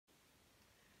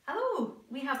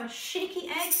we have a shaky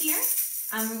egg here,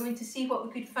 and we're going to see what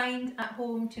we could find at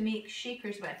home to make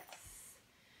shakers with.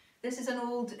 This is an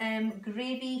old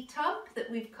gravy tub that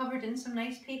we've covered in some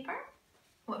nice paper.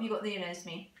 What have you got there, Esme?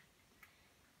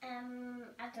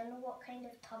 I don't know what kind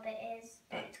of tub it is,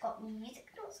 but it's got music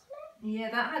notes on it.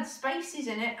 Yeah, that had spices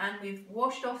in it, and we've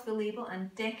washed off the label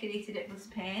and decorated it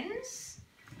with pens.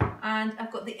 And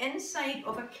I've got the inside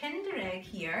of a Kinder Egg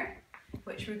here,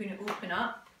 which we're going to open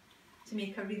up to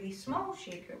make a really small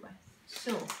shaker with.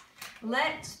 So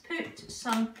let's put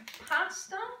some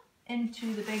pasta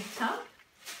into the big tub.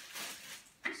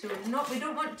 So we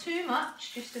don't want too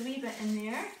much, just a wee bit in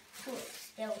there. So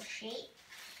it's still shaped.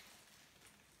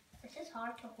 This is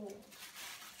hard to hold.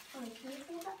 Can you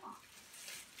hold it up?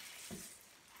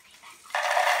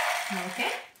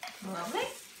 Okay, lovely.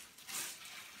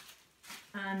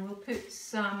 And we'll put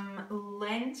some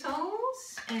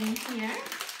lentils in here.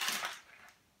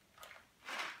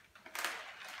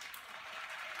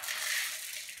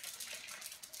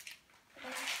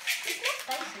 It's not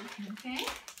spicy. Okay.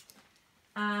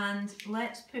 And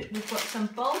we've got some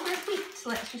bulgur wheat.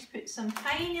 Let's just put some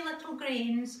tiny little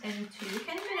grains into the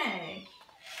Kinder Egg.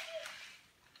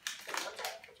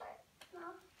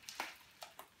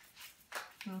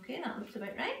 Okay, that looks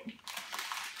about right.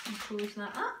 And close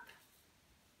that up.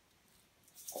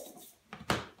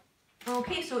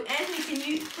 Okay, so Esme, can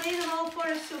you play them all for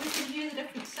us so we can hear the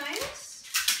different sounds?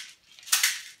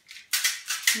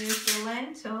 Here's the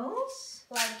lentils.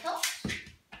 Lentils.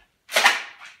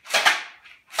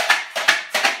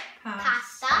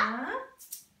 Pasta.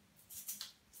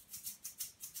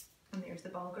 And there's the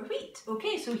bulgur wheat.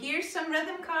 Okay, so here's some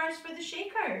rhythm cards for the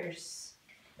shakers.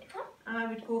 I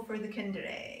would go for the Kinder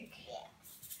Egg.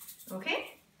 Yeah.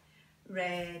 Okay.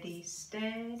 Ready,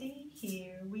 steady,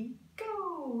 here we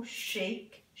go.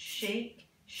 Shake, shake,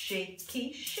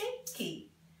 shaky, shaky.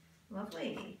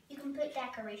 Lovely. You can put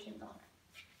decorations on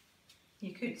it.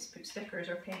 You could put stickers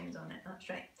or pens on it, that's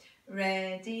right.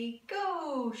 Ready,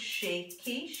 go.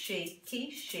 Shaky,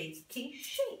 shaky, shaky,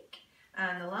 shake.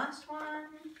 And the last one.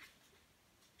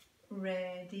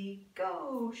 Ready,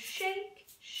 go. Shake,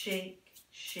 shake,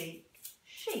 shake,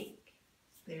 shake.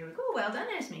 There we go. Well done,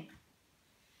 Esme.